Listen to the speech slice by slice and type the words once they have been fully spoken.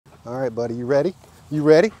All right, buddy, you ready? You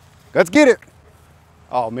ready? Let's get it.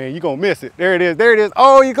 Oh man, you gonna miss it. There it is, there it is.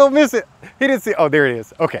 Oh, you gonna miss it. He didn't see, oh, there it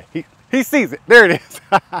is. Okay, he sees it, there it is.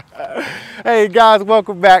 Hey guys,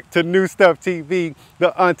 welcome back to New Stuff TV,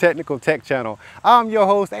 the untechnical tech channel. I'm your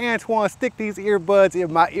host, Antoine. Stick these earbuds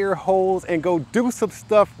in my ear holes and go do some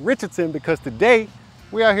stuff Richardson, because today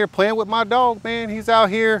we out here playing with my dog, man. He's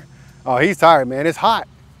out here, oh, he's tired, man, it's hot.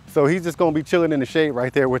 So he's just gonna be chilling in the shade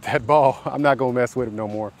right there with that ball. I'm not gonna mess with him no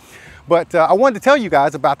more. But I wanted to tell you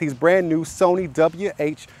guys about these brand new Sony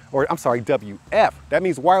WF, that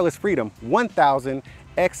means Wireless Freedom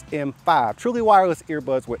 1000XM5. Truly wireless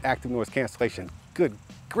earbuds with active noise cancellation. Good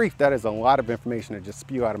grief, that is a lot of information to just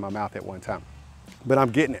spew out of my mouth at one time. But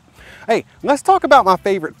I'm getting it. Hey, let's talk about my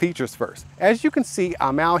favorite features first. As you can see,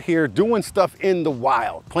 I'm out here doing stuff in the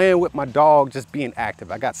wild, playing with my dog, just being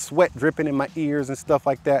active. I got sweat dripping in my ears and stuff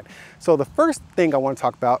like that. So the first thing I want to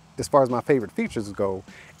talk about as far as my favorite features go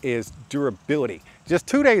is durability. Just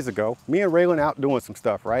 2 days ago, me and Raylan out doing some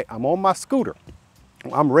stuff, right? I'm on my scooter.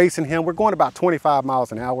 I'm racing him. We're going about 25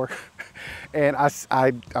 miles an hour. And I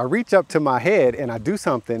reach up to my head and I do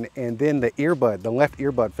something, and then the left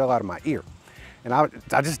earbud fell out of my ear. And I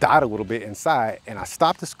just died a little bit inside, and I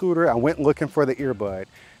stopped the scooter. I went looking for the earbud.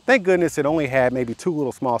 Thank goodness it only had maybe 2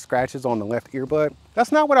 little small scratches on the left earbud.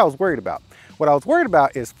 That's not what I was worried about. What I was worried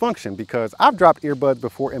about is function, because I've dropped earbuds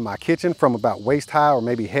before in my kitchen from about waist high or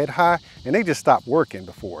maybe head high, and they just stopped working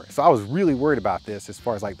before. So I was really worried about this as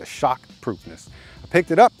far as like the shock proofness. I picked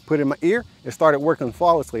it up, put it in my ear, it started working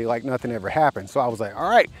flawlessly like nothing ever happened. So I was like, all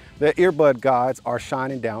right, the earbud gods are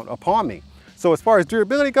shining down upon me. So as far as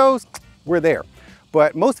durability goes, we're there.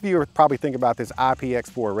 But most of you are probably thinking about this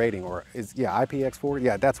IPX4 rating, or IPX4?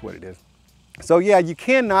 Yeah, that's what it is. So yeah, you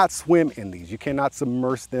cannot swim in these. You cannot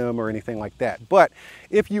submerge them or anything like that. But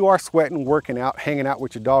if you are sweating, working out, hanging out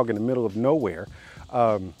with your dog in the middle of nowhere,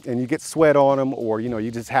 and you get sweat on them, or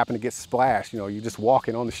you just happen to get splashed, you're just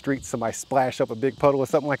walking on the street, somebody splash up a big puddle or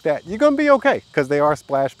something like that, you're gonna be okay, because they are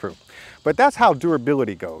splash proof. But that's how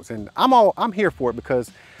durability goes, and I'm here for it,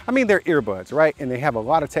 because I mean, they're earbuds, right? And they have a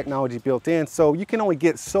lot of technology built in, so you can only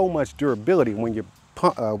get so much durability when you're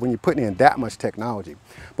putting in that much technology.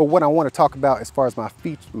 But what I want to talk about as far as my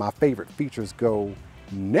favorite features go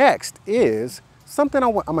next is something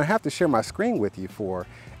I'm gonna have to share my screen with you for,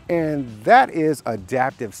 and that is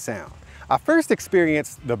adaptive sound. I first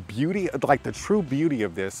experienced the beauty, like the true beauty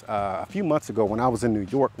of this a few months ago when I was in New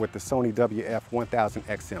York with the Sony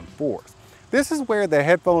WF-1000XM5s. This is where the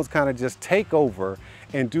headphones kind of just take over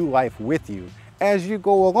and do life with you as you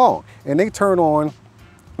go along. And they turn on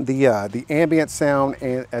the ambient sound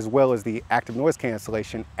as well as the active noise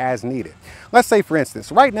cancellation as needed. Let's say, for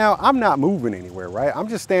instance, right now I'm not moving anywhere, right? I'm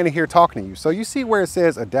just standing here talking to you. So you see where it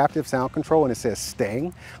says adaptive sound control and it says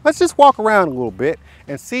staying. Let's just walk around a little bit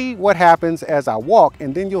and see what happens as I walk,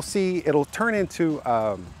 and then you'll see it'll turn into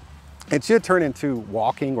it should turn into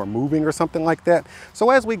walking or moving or something like that. So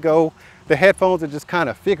as we go, the headphones are just kind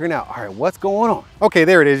of figuring out, all right, what's going on? Okay,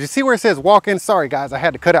 there it is. You see where it says walking? Sorry guys, I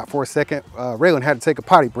had to cut out for a second. Raylan had to take a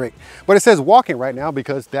potty break. But it says walking right now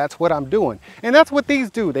because that's what I'm doing. And that's what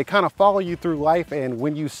these do. They kind of follow you through life, and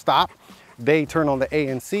when you stop, they turn on the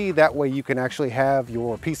ANC. That way you can actually have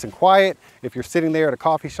your peace and quiet if you're sitting there at a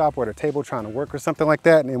coffee shop or at a table trying to work or something like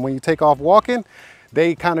that. And when you take off walking,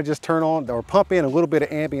 they kind of just turn on or pump in a little bit of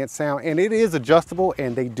ambient sound, and it is adjustable,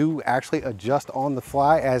 and they do actually adjust on the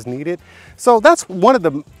fly as needed. So that's one of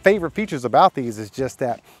the favorite features about these, is just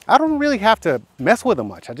that I don't really have to mess with them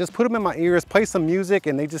much. I just put them in my ears, play some music,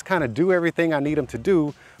 and they just kind of do everything I need them to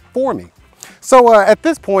do for me. So at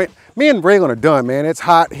this point, me and Raylan are done, man. It's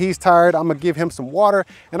hot, he's tired. I'm gonna give him some water,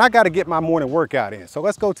 and I gotta get my morning workout in. So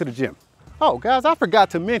let's go to the gym. Oh guys, I forgot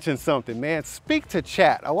to mention something, man. Speak to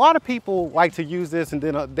chat. A lot of people like to use this, and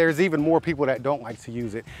then there's even more people that don't like to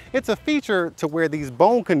use it. It's a feature to where these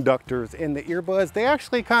bone conductors in the earbuds, they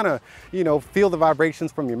actually kind of, feel the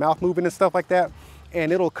vibrations from your mouth moving and stuff like that.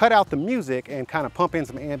 And it'll cut out the music and kind of pump in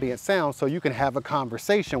some ambient sound so you can have a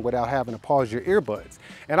conversation without having to pause your earbuds.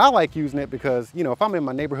 And I like using it because, if I'm in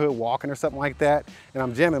my neighborhood walking or something like that, and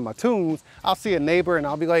I'm jamming my tunes, I'll see a neighbor and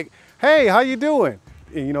I'll be like, hey, how you doing?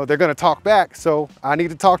 And, they're gonna talk back, so I need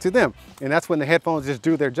to talk to them. And that's when the headphones just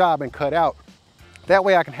do their job and cut out. That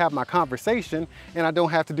way I can have my conversation and I don't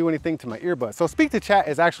have to do anything to my earbuds. So speak to chat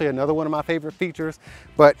is actually another one of my favorite features.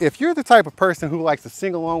 But if you're the type of person who likes to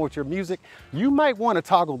sing along with your music, you might want to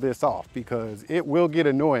toggle this off, because it will get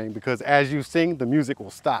annoying, because as you sing, the music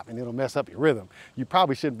will stop and it'll mess up your rhythm. You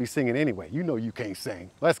probably shouldn't be singing anyway. You know you can't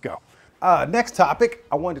sing. Let's go. Next topic,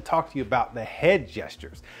 I wanted to talk to you about the head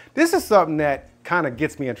gestures. This is something that kind of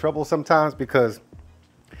gets me in trouble sometimes, because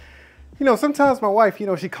You know, sometimes my wife, you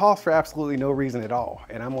know, she calls for absolutely no reason at all.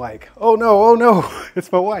 And I'm like, oh no,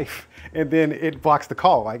 it's my wife. And then it blocks the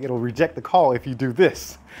call. Like, it'll reject the call if you do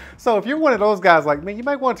this. So if you're one of those guys like me, you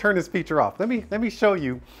might want to turn this feature off. Let me show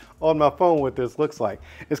you on my phone what this looks like.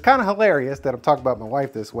 It's kind of hilarious that I'm talking about my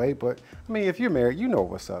wife this way, but I mean, if you're married, you know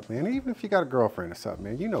what's up, man. Even if you got a girlfriend or something,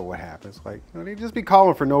 man, you know what happens. Like, you know, they just be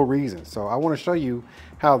calling for no reason. So I want to show you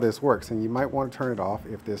how this works, and you might want to turn it off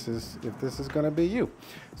if this is going to be you.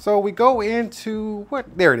 So we go into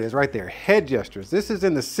there it is right there, head gestures. This is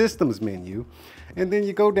in the systems menu. And then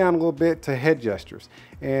you go down a little bit to head gestures,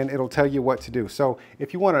 and it'll tell you what to do. So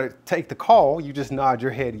if you want to take the call, you just nod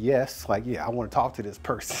your head yes, like, yeah, I want to talk to this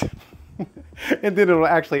person. And then it'll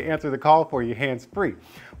actually answer the call for you hands-free.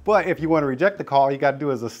 But if you want to reject the call, you got to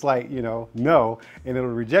do as a slight, you know, no, and it'll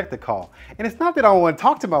reject the call. And it's not that I don't want to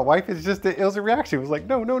talk to my wife, it's just that it was a reaction. It was like,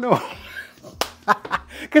 no.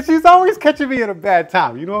 Because she's always catching me in a bad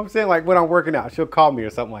time. You know what I'm saying? Like when I'm working out, she'll call me or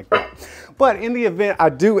something like that. But in the event I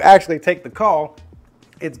do actually take the call,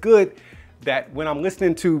 it's good that when I'm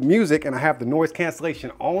listening to music and I have the noise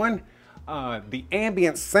cancellation on, the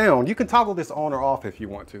ambient sound, you can toggle this on or off if you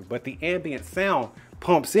want to, but the ambient sound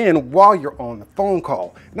pumps in while you're on the phone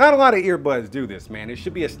call. Not a lot of earbuds do this, man. It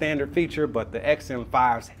should be a standard feature, but the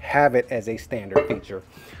XM5s have it as a standard feature.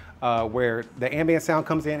 Where the ambient sound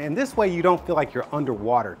comes in, and this way you don't feel like you're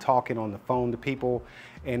underwater talking on the phone to people,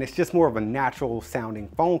 and it's just more of a natural sounding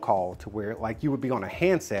phone call to where like you would be on a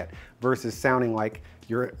handset versus sounding like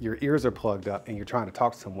your ears are plugged up and you're trying to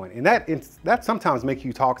talk to someone. And that sometimes makes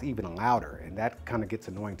you talk even louder, and that kind of gets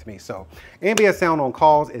annoying to me. So ambient sound on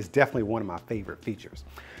calls is definitely one of my favorite features.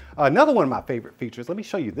 Another one of my favorite features, let me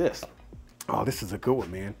show you this. Oh, this is a good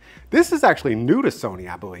one, man. This is actually new to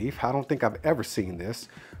Sony, I believe. I don't think I've ever seen this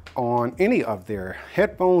on any of their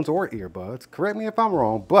headphones or earbuds. Correct me if I'm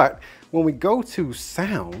wrong, but when we go to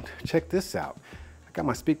sound, check this out. I got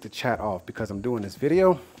my speak to chat off because I'm doing this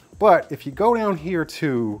video, but if you go down here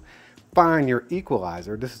to find your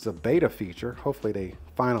equalizer, this is a beta feature. Hopefully they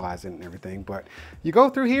finalize it and everything, but you go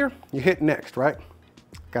through here, you hit next, right?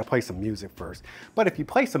 Got to play some music first. But if you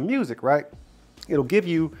play some music, right, it'll give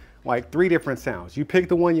you like 3 different sounds. You pick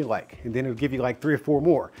the one you like, and then it'll give you like 3 or 4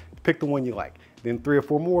 more. Pick the one you like. Then 3 or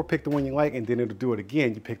 4 more, pick the one you like, and then it'll do it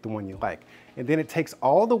again. You pick the one you like. And then it takes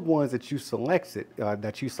all the ones that you selected,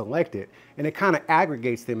 and it kind of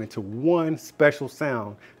aggregates them into one special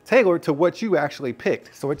sound tailored to what you actually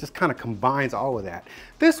picked. So it just kind of combines all of that.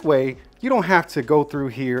 This way, you don't have to go through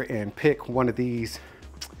here and pick one of these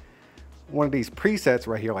presets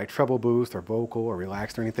right here, like treble boost or vocal or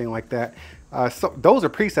relaxed or anything like that. So those are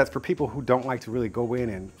presets for people who don't like to really go in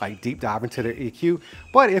and like deep dive into their EQ.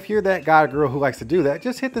 But if you're that guy or girl who likes to do that,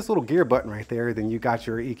 just hit this little gear button right there. Then you got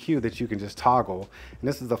your EQ that you can just toggle. And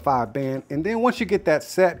this is a 5-band. And then once you get that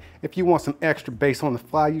set, if you want some extra bass on the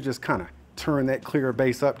fly, you just kind of turn that clear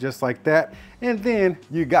bass up just like that, and then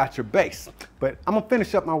you got your bass. But I'm gonna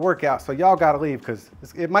finish up my workout, so y'all gotta leave because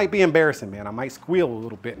it might be embarrassing, man. I might squeal a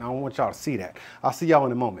little bit, and I don't want y'all to see that. I'll see y'all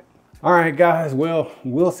in a moment. All right, guys, well,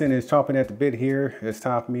 Wilson is chomping at the bit here. It's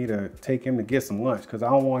time for me to take him to get some lunch because I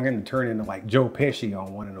don't want him to turn into like Joe Pesci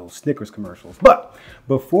on one of those Snickers commercials. But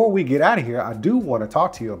before we get out of here, I do want to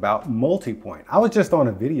talk to you about multi-point. I was just on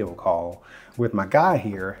a video call with my guy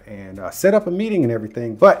here and set up a meeting and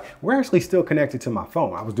everything, but we're actually still connected to my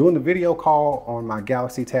phone. I was doing the video call on my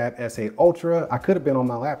Galaxy Tab S8 Ultra. I could have been on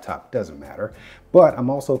my laptop, doesn't matter, but I'm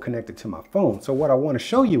also connected to my phone. So what I want to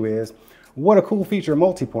show you is what a cool feature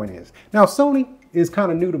multi-point is. Now, Sony is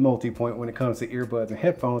kind of new to multi-point when it comes to earbuds and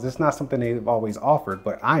headphones. It's not something they've always offered,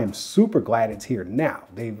 but I am super glad it's here now.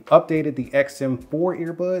 They've updated the XM4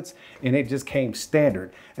 earbuds, and it just came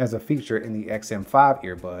standard as a feature in the XM5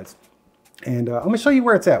 earbuds. And I'm gonna show you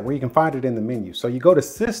where it's at, where you can find it in the menu. So you go to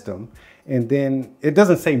System, and then it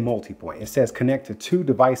doesn't say multi-point. It says connect to 2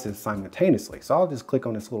 devices simultaneously. So I'll just click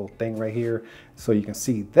on this little thing right here so you can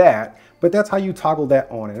see that. But that's how you toggle that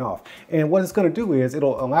on and off. And what it's gonna do is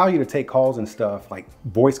it'll allow you to take calls and stuff like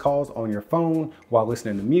voice calls on your phone while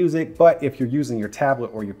listening to music. But if you're using your tablet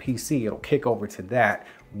or your PC, it'll kick over to that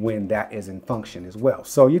when that is in function as well.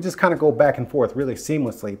 So you just kind of go back and forth really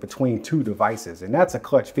seamlessly between 2 devices. And that's a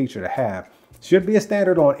clutch feature to have. Should be a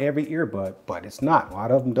standard on every earbud, but it's not. A lot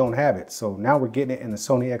of them don't have it. So now we're getting it in the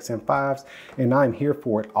Sony XM5s, and I'm here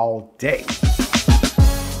for it all day.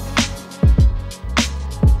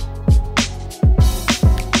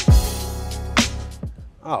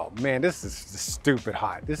 Oh man, this is stupid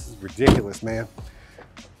hot. This is ridiculous, man.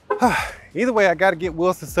 Either way, I gotta get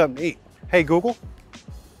Wilson something to eat. Hey Google,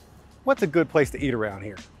 what's a good place to eat around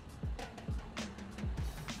here?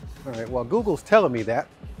 All right, well, Google's telling me that.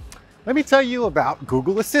 Let me tell you about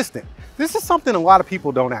Google Assistant. This is something a lot of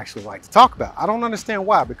people don't actually like to talk about. I don't understand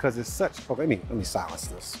why, because it's such, oh, let me silence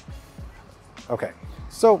this. Okay,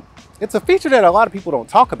 so it's a feature that a lot of people don't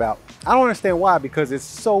talk about. I don't understand why, because it's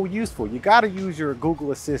so useful. You got to use your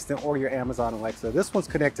Google Assistant or your Amazon Alexa. This one's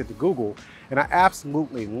connected to Google, and I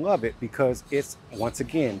absolutely love it because it's, once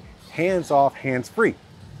again, hands-off, hands-free.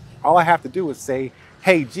 All I have to do is say,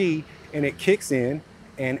 hey G, and it kicks in,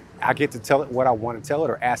 and I get to tell it what I want to tell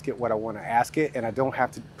it or ask it what I want to ask it, and I don't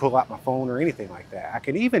have to pull out my phone or anything like that. I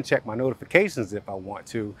can even check my notifications if I want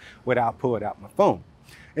to without pulling out my phone.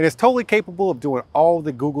 And it's totally capable of doing all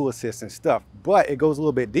the Google Assistant stuff, but it goes a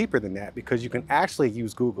little bit deeper than that because you can actually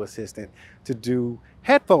use Google Assistant to do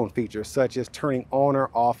headphone features such as turning on or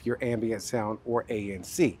off your ambient sound or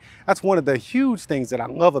ANC. That's one of the huge things that I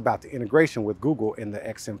love about the integration with Google in the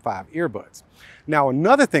XM5 earbuds. Now,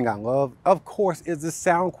 another thing I love, of course, is the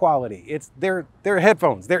sound quality. It's their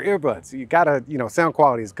headphones, their earbuds. You gotta, sound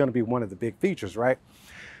quality is gonna be one of the big features, right?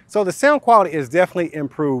 So the sound quality is definitely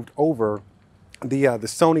improved over the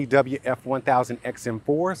Sony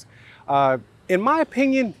WF-1000XM4s. In my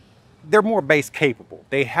opinion, they're more bass capable.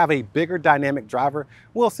 They have a bigger dynamic driver.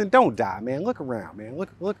 Wilson, don't die, man. Look around, man.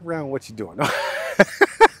 Look around what you're doing.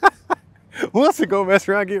 Wilson go mess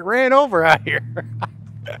around and get ran over out here.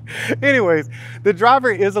 Anyways, the driver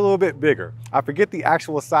is a little bit bigger. I forget the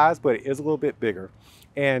actual size, but it is a little bit bigger.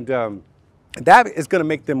 And that is going to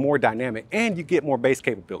make them more dynamic, and you get more bass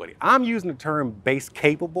capability. I'm using the term bass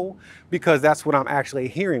capable because that's what I'm actually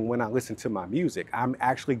hearing when I listen to my music. I'm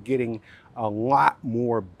actually getting a lot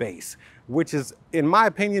more bass, which is, in my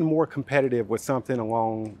opinion, more competitive with something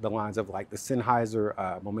along the lines of like the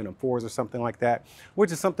Sennheiser Momentum 4s or something like that,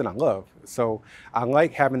 which is something I love. So I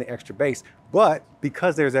like having the extra bass, but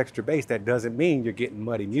because there's extra bass, that doesn't mean you're getting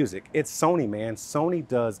muddy music. It's Sony, man. Sony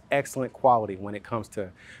does excellent quality when it comes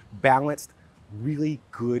to balanced, really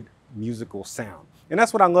good musical sound. And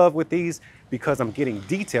that's what I love with these, because I'm getting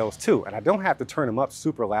details too, and I don't have to turn them up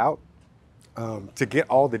super loud to get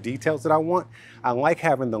all the details that I want. I like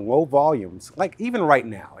having the low volumes, like even right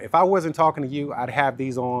now. If I wasn't talking to you, I'd have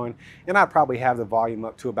these on, and I'd probably have the volume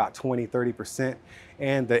up to about 20–30%,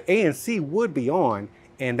 and the ANC would be on,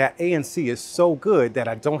 and that ANC is so good that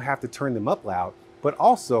I don't have to turn them up loud, but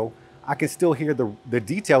also I can still hear the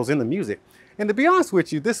details in the music. And to be honest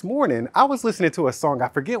with you, this morning, I was listening to a song, I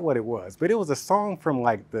forget what it was, but it was a song from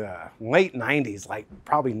like the late 90s, like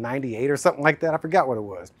probably 98 or something like that. I forgot what it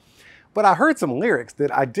was. But I heard some lyrics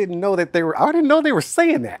that I didn't know that I didn't know they were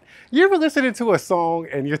saying that. You ever listening to a song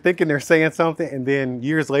and you're thinking they're saying something, and then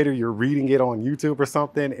years later you're reading it on YouTube or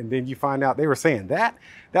something, and then you find out they were saying that?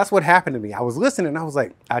 That's what happened to me. I was listening and I was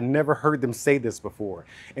like, I never heard them say this before.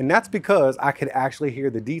 And that's because I could actually hear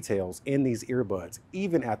the details in these earbuds,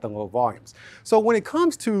 even at the low volumes. So when it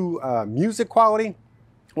comes to music quality,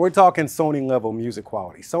 we're talking Sony level music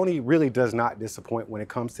quality. Sony really does not disappoint when it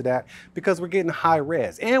comes to that, because we're getting high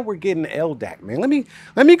res and we're getting LDAC, man.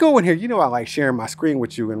 Let me go in here. You know I like sharing my screen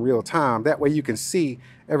with you in real time. That way you can see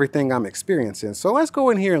everything I'm experiencing. So let's go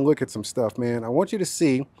in here and look at some stuff, man. I want you to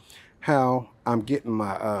see how I'm getting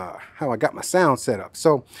my, how I got my sound set up.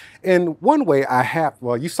 So in one way I have,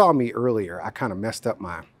 well, you saw me earlier. I kind of messed up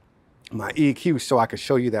my EQ so I could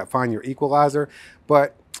show you that Find Your Equalizer,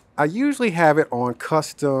 but I usually have it on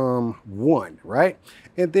custom 1, right?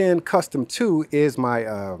 And then custom 2 is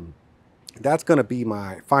my, that's gonna be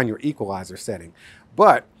my Find Your Equalizer setting.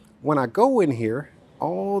 But when I go in here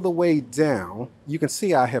all the way down, you can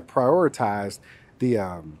see I have prioritized the,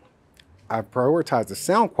 I've prioritized the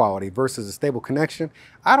sound quality versus a stable connection.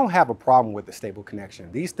 I don't have a problem with the stable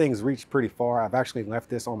connection. These things reach pretty far. I've actually left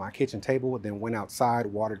this on my kitchen table, then went outside,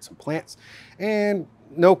 watered some plants, and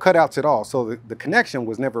no cutouts at all. So the connection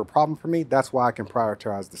was never a problem for me. That's why I can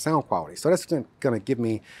prioritize the sound quality. So that's gonna give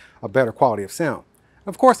me a better quality of sound.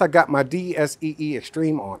 Of course, I got my DSEE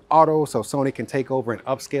Extreme on auto, so Sony can take over and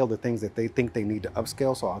upscale the things that they think they need to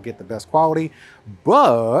upscale, so I'll get the best quality.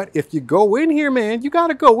 But if you go in here, man, you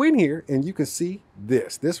gotta go in here and you can see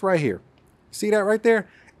this right here. See that right there?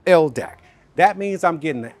 LDAC. That means I'm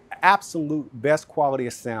getting the absolute best quality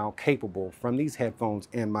of sound capable from these headphones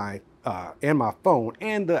and my phone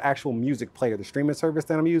and the actual music player, the streaming service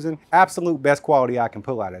that I'm using. Absolute best quality I can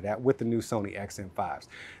pull out of that with the new Sony XM5s.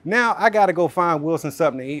 Now I gotta go find Wilson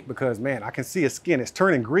something to eat, because man, I can see his skin is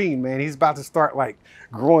turning green, man. He's about to start like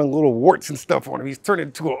growing little warts and stuff on him. He's turning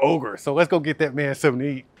into an ogre. So let's go get that man something to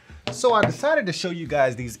eat. So I decided to show you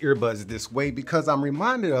guys these earbuds this way because I'm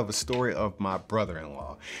reminded of a story of my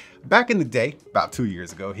brother-in-law. Back in the day, about 2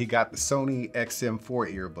 years ago, he got the Sony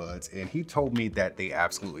XM4 earbuds, and he told me that they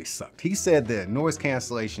absolutely sucked. He said the noise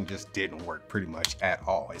cancellation just didn't work pretty much at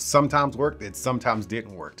all. It sometimes worked, it sometimes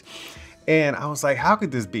didn't work. And I was like, how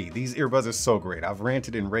could this be? These earbuds are so great. I've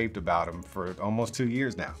ranted and raved about them for almost 2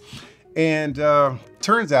 years now. And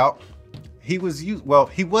turns out he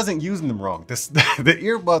wasn't using them wrong. The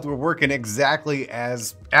earbuds were working exactly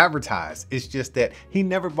as advertised. It's just that he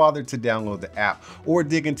never bothered to download the app or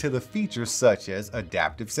dig into the features such as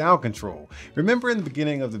adaptive sound control. Remember in the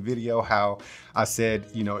beginning of the video how I said,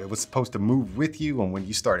 you know, it was supposed to move with you, and when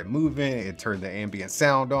you started moving, it turned the ambient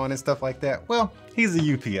sound on and stuff like that? Well, he's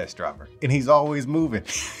a UPS driver and he's always moving.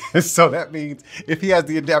 So that means if he has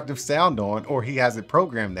the adaptive sound on or he has it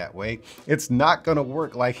programmed that way, it's not gonna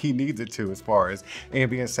work like he needs it to as far as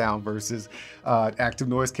ambient sound versus active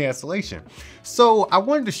noise cancellation. So I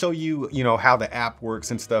wanted to show you, how the app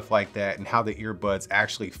works and stuff like that, and how the earbuds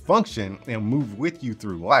actually function and move with you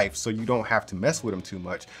through life so you don't have to mess with them too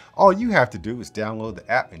much. All you have to do is download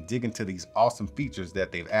the app and dig into these awesome features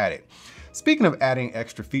that they've added. Speaking of adding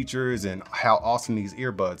extra features and how awesome these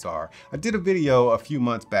earbuds are, I did a video a few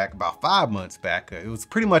months back, about 5 months back. It was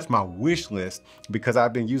pretty much my wish list because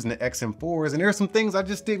I've been using the XM4s and there are some things I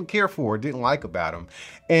just didn't care for, didn't like about them.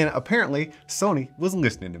 And apparently Sony was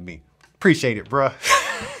listening to me. Appreciate it, bruh.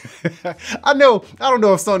 I don't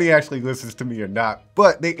know if Sony actually listens to me or not,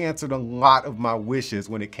 but they answered a lot of my wishes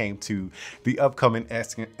when it came to the upcoming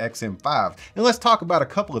XM5. And let's talk about a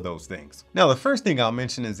couple of those things. Now, the first thing I'll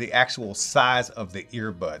mention is the actual size of the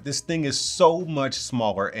earbud. This thing is so much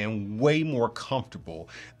smaller and way more comfortable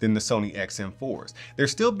than the Sony XM4s. They're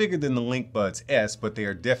still bigger than the LinkBuds S, but they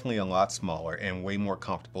are definitely a lot smaller and way more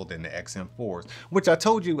comfortable than the XM4s, which I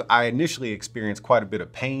told you I initially experienced quite a bit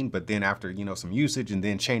of pain, but then after, some usage and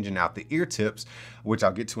then changing out the ear tips, which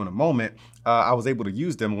I'll get to in a moment, I was able to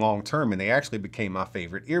use them long term and they actually became my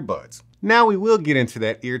favorite earbuds. Now we will get into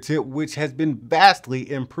that ear tip, which has been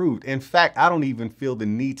vastly improved. In fact, I don't even feel the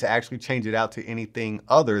need to actually change it out to anything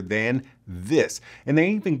other than this. And they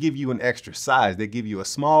even give you an extra size. They give you a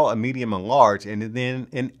small, a medium, and large, and then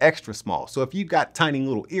an extra small. So if you've got tiny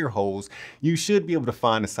little ear holes, you should be able to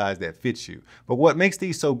find a size that fits you. But what makes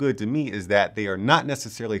these so good to me is that they are not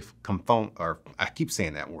necessarily foam, or I keep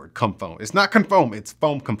saying that word, foam. It's not foam, it's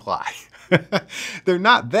foam comply. They're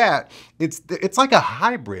not that. It's like a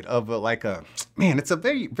hybrid of it's a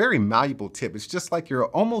very, very malleable tip. It's just like you're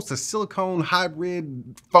almost a silicone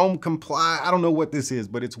hybrid foam comply. I don't know what this is,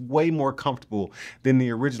 but it's way more comfortable than the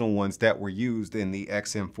original ones that were used in the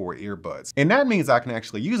XM4 earbuds. And that means I can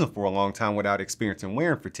actually use them for a long time without experiencing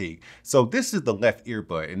wear fatigue. So this is the left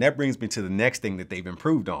earbud, and that brings me to the next thing that they've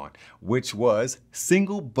improved on, which was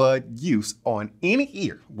single bud use on any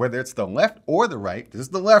ear, whether it's the left or the right. This is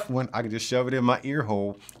the left one. I can just shove it in my ear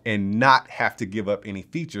hole and not have to give up any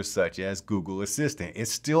features such as Google Assistant.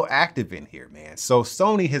 It's still active in here, man. So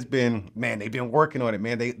Sony has been, they've been working on it,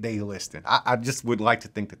 man. They listen. I just would like to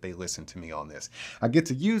think that they listen to me on this. I get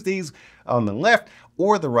to use these on the left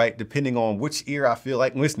or the right, depending on which ear I feel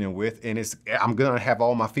like listening with, and I'm gonna have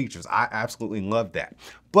all my features. I absolutely love that.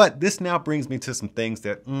 But this now brings me to some things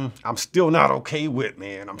that I'm still not okay with,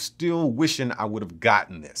 man. I'm still wishing I would have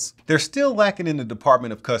gotten this. They're still lacking in the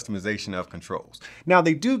department of customization of controls. Now,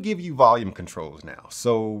 they do give you volume controls now,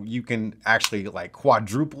 so you can actually like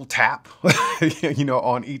quadruple tap,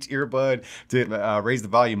 on each earbud to raise the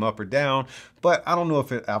volume up or down. But I don't know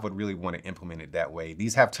if I would really want to implement it that way.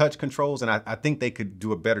 These have touch controls, and I think they could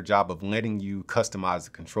do a better job of letting you customize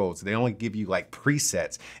the controls. So they only give you like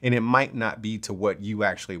presets, and it might not be to what you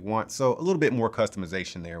actually want. So a little bit more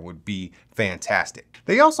customization there would be fantastic.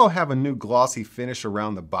 They also have a new glossy finish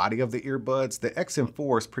around the body of the earbuds. The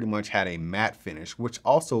XM4s pretty much had a matte finish, which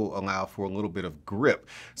also allow for a little bit of grip.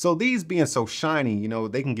 So these being so shiny,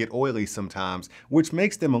 they can get oily sometimes, which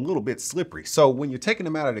makes them a little bit slippery. So when you're taking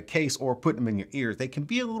them out of the case or putting them in your ears, they can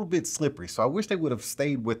be a little bit slippery. So I wish they would have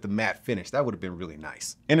stayed with the matte finish. That would have been really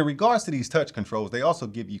nice. And in regards to these touch controls, they also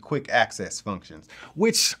give you quick access functions,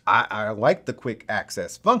 which I like the quick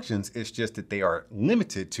access functions. It's just that they are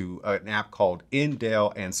limited to an app called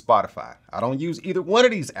Indel and Spotify. I don't use either one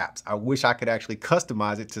of these apps. I wish I could actually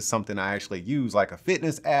customize it to something I actually use, like a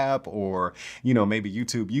fitness app or, maybe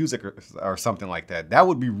YouTube Music or something like that. That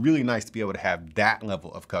would be really nice to be able to have that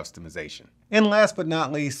level of customization. And last but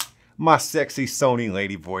not least, my sexy Sony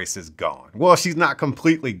lady voice is gone. Well, she's not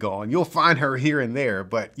completely gone. You'll find her here and there,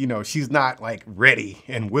 but she's not like ready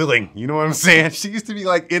and willing. You know what I'm saying? She used to be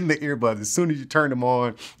like in the earbuds. As soon as you turn them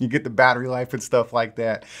on, you get the battery life and stuff like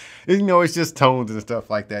that. And, it's just tones and stuff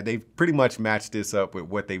like that. They've pretty much matched this up with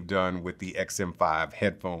what they've done with the XM5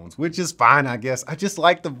 headphones, which is fine, I guess. I just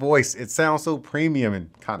like the voice. It sounds so premium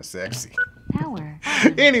and kind of sexy. Power.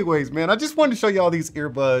 Anyways, man, I just wanted to show you all these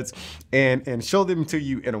earbuds and show them to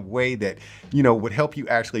you in a way that, you know, would help you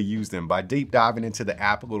actually use them by deep diving into the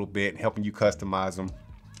app a little bit and helping you customize them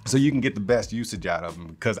so you can get the best usage out of them,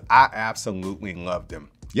 because I absolutely love them.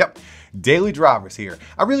 Yep, daily drivers here.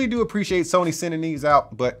 I really do appreciate Sony sending these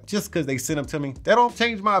out, but just because they sent them to me, that don't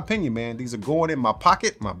change my opinion, man. These are going in my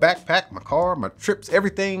pocket, my backpack, my car, my trips,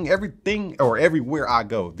 everything, or everywhere I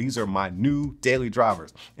go. These are my new daily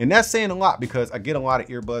drivers. And that's saying a lot because I get a lot of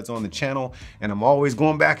earbuds on the channel and I'm always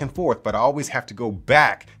going back and forth, but I always have to go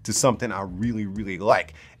back to something I really, really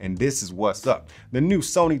like. And this is what's up. The new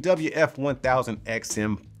Sony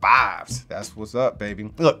WF-1000XM5s. That's what's up, baby.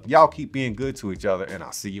 Look, y'all keep being good to each other and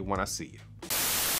I'll see you when I see you.